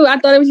 Me too. I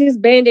thought it was just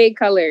Band-Aid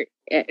colored.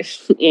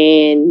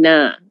 And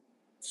nah,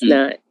 it's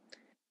not.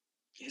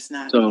 It's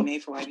not really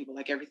made for white people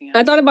like everything else.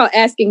 I thought about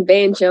asking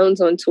Van Jones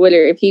on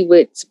Twitter if he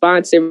would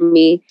sponsor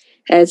me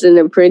as an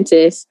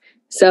apprentice.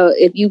 So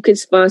if you could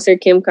sponsor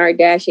Kim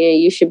Kardashian,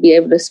 you should be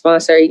able to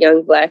sponsor a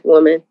young Black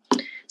woman.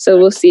 So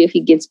we'll see if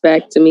he gets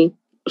back to me.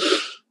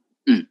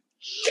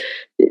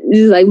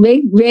 It's like,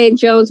 make Van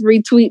Jones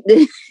retweet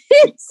this.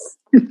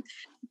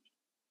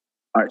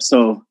 All right,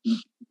 so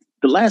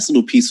the last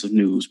little piece of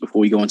news before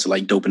we go into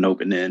like Dope and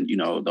Open and,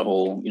 the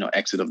whole,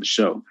 exit of the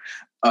show.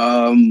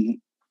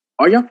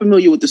 Are y'all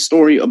familiar with the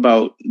story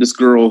about this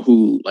girl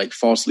who like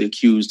falsely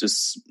accused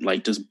this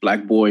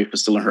Black boy for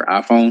stealing her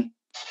iPhone?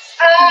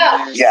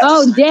 Yes.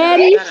 Oh,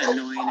 Daddy.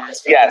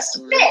 Yes.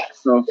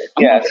 So,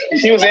 yes.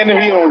 She was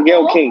interviewing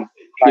Gayle King.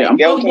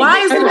 Why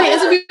is it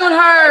interviewing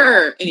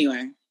her?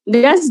 Anyway.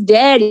 That's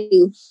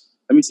Daddy.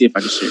 Let me see if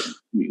I can share it. Give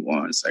me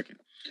 1 second.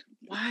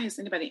 Why is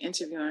anybody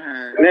interviewing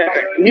her?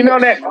 You know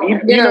that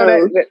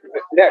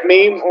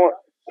meme on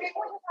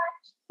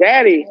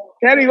Daddy,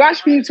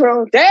 watch me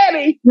twirl.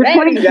 Daddy. You're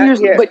 22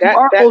 years old, but you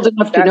are old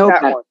enough to know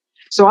that.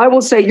 So I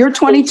will say you're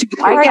 22.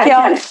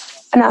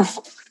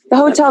 Enough. The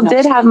hotel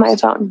did have my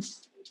phone.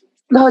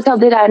 The hotel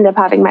did end up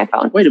having my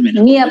phone. Wait a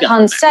minute. Mia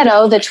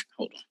Ponsetto,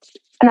 Hold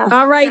on. Enough.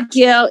 All right,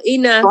 Gail,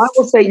 enough. So I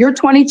will say you're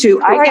 22.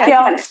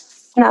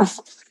 Enough.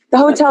 The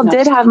hotel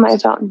did have my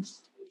phone.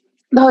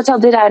 The hotel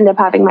did end up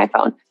having my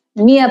phone.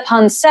 Mia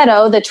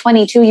Ponsetto, the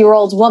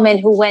 22-year-old woman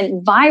who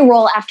went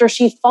viral after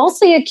she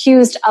falsely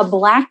accused a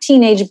Black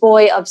teenage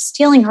boy of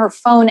stealing her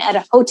phone at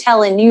a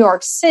hotel in New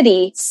York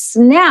City,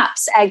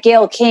 snaps at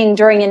Gayle King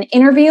during an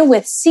interview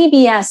with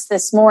CBS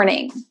this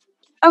morning.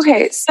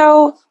 Okay,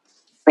 so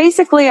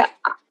basically, I'm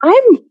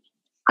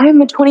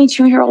a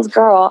 22-year-old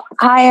girl.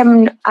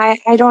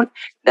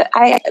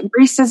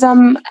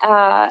 Racism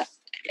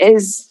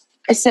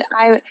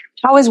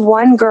how is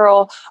one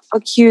girl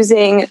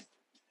accusing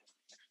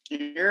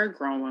You're a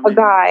grown woman. a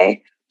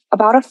guy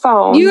about a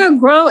phone? You're a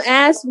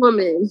grown-ass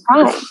woman.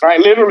 Right,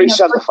 literally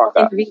shut the fuck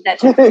up. That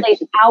took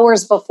place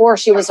hours before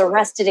she was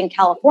arrested in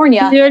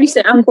California. You already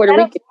said I'm Puerto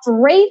Rican.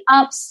 Straight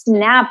up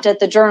snapped at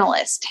the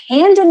journalist,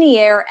 hand in the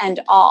air and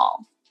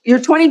all. You're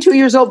 22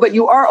 years old, but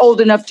you are old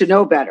enough to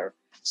know better.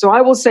 So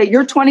I will say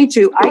you're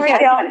 22.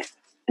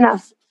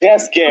 Enough.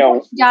 Yes,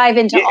 Gail. Dive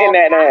into Get all in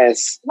that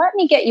ass. Let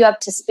me get you up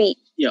to speed.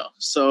 Yeah,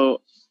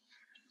 so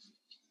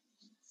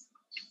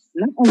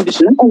not only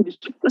this,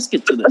 let's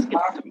get to this.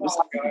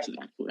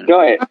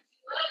 Go ahead.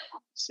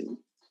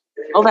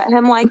 At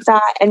him like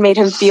that and made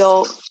him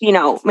feel,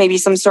 maybe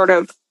some sort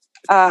of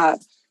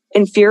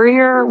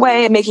inferior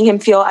way, making him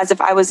feel as if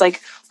I was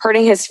like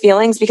hurting his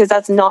feelings, because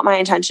that's not my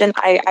intention.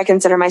 I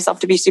consider myself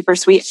to be super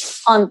sweet.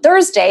 On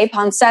Thursday,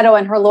 Ponsetto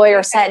and her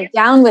lawyer sat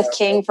down with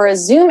King for a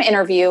Zoom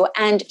interview,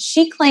 and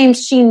she claimed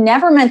she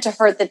never meant to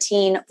hurt the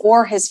teen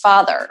or his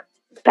father.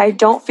 I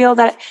don't feel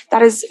that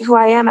is who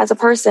I am as a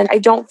person. I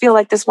don't feel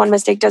like this one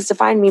mistake does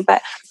define me,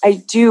 but I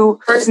do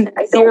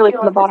sincerely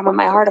from the bottom of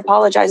my heart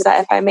apologize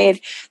that if I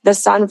made the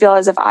son feel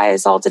as if I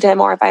assaulted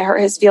him or if I hurt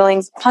his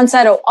feelings.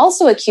 Ponsetto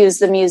also accused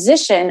the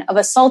musician of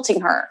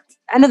assaulting her.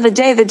 End of the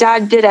day, the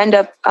dad did end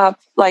up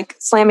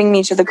slamming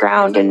me to the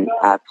ground and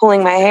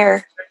pulling my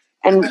hair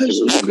and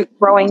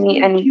throwing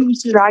me and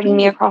dragging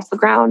me across the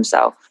ground.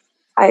 So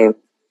I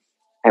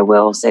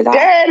will say that.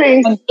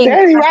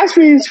 Daddy, watch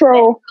me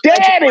throw.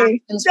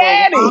 Daddy.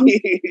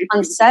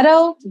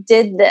 Ponsetto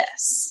did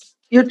this.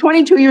 You're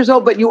 22 years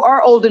old, but you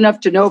are old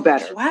enough to know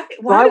better. Why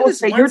so I will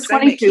say you're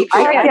 22.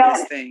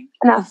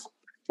 Enough.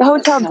 The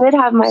hotel did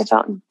have my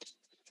phone.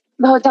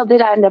 The hotel did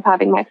end up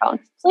having my phone.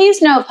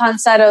 Please note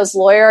Ponsetto's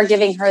lawyer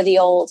giving her the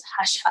old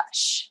hush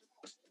hush.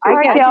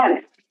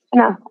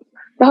 Enough.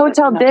 The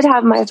hotel did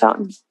have my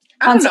phone.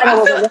 I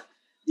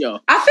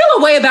feel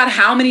a way about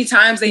how many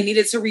times they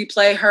needed to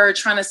replay her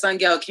trying to sung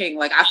Gayle King.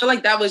 Like, I feel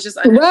like that was just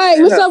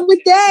right. What's up with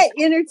that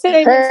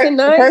entertainment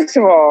tonight? First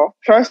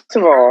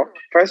of all,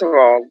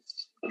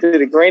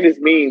 the greatest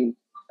meme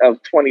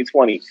of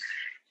 2020.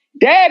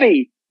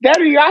 Daddy,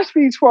 watch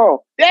me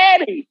twirl.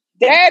 Daddy.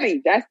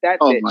 That's that.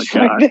 Oh bitch. my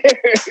God.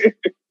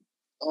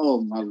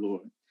 Oh my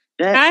Lord.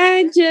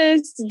 I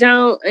just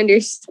don't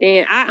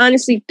understand. I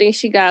honestly think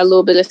she got a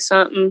little bit of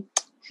something.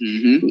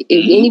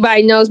 If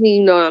anybody knows me,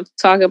 you know what I'm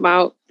talking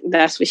about.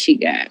 That's what she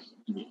got.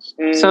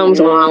 Something's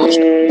wrong. She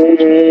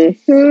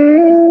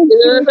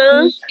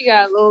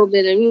got a little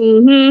bit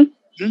of.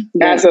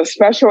 As a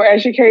special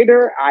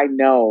educator, I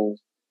know.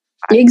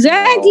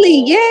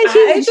 Exactly.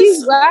 Yeah,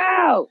 she's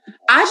wow.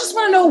 I just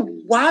want to know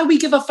why we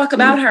give a fuck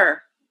about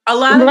her. A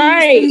lot of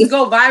these things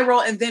go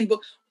viral, and then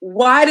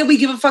why do we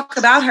give a fuck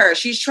about her?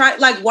 She's trying.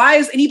 Like, why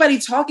is anybody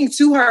talking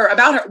to her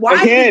about her?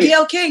 Why did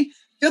Gayle King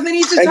feel the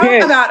need to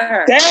talk about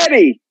her?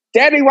 Daddy,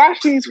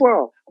 watch these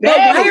well. But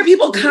why are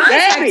people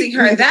contacting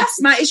her?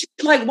 That's my issue.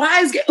 Like,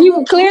 why is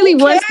people clearly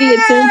wants the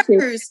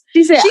attention?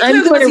 She said,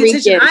 "I'm Puerto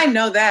Rican." I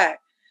know that.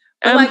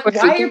 But like,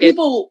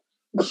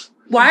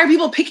 why are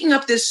people picking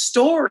up this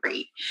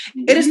story?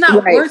 It is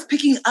not worth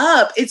picking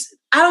up.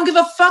 I don't give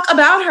a fuck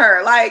about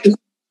her. Like,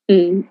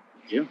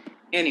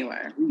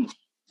 anyway.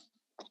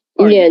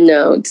 Yeah,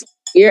 no,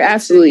 you're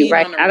absolutely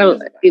right. I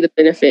don't see the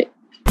benefit.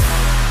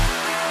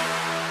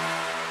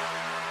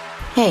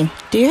 Hey,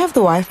 do you have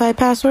the Wi-Fi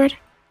password?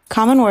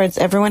 Common words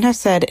everyone has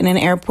said in an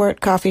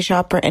airport, coffee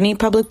shop, or any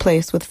public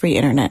place with free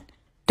internet.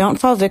 Don't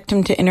fall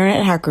victim to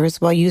internet hackers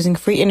while using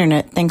free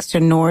internet thanks to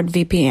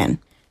NordVPN.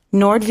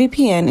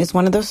 NordVPN is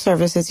one of those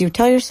services you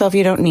tell yourself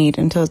you don't need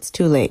until it's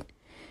too late.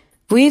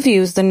 We've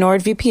used the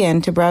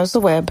NordVPN to browse the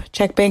web,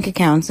 check bank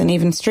accounts, and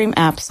even stream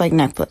apps like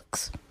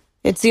Netflix.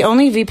 It's the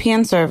only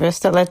VPN service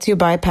that lets you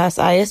bypass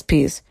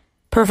ISPs,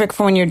 perfect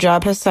for when your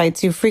job has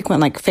sites you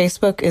frequent like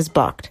Facebook is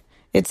blocked.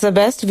 It's the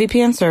best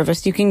VPN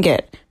service you can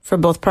get for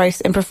both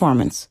price and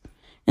performance.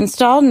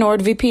 Install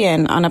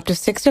NordVPN on up to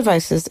 6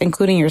 devices,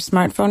 including your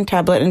smartphone,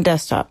 tablet, and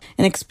desktop,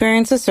 and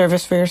experience the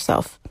service for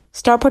yourself.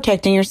 Start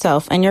protecting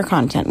yourself and your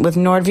content with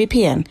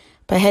NordVPN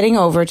by heading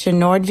over to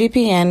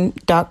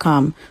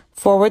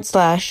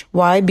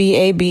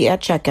nordvpn.com/YBAB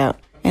at checkout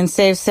and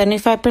save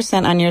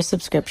 75% on your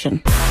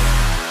subscription.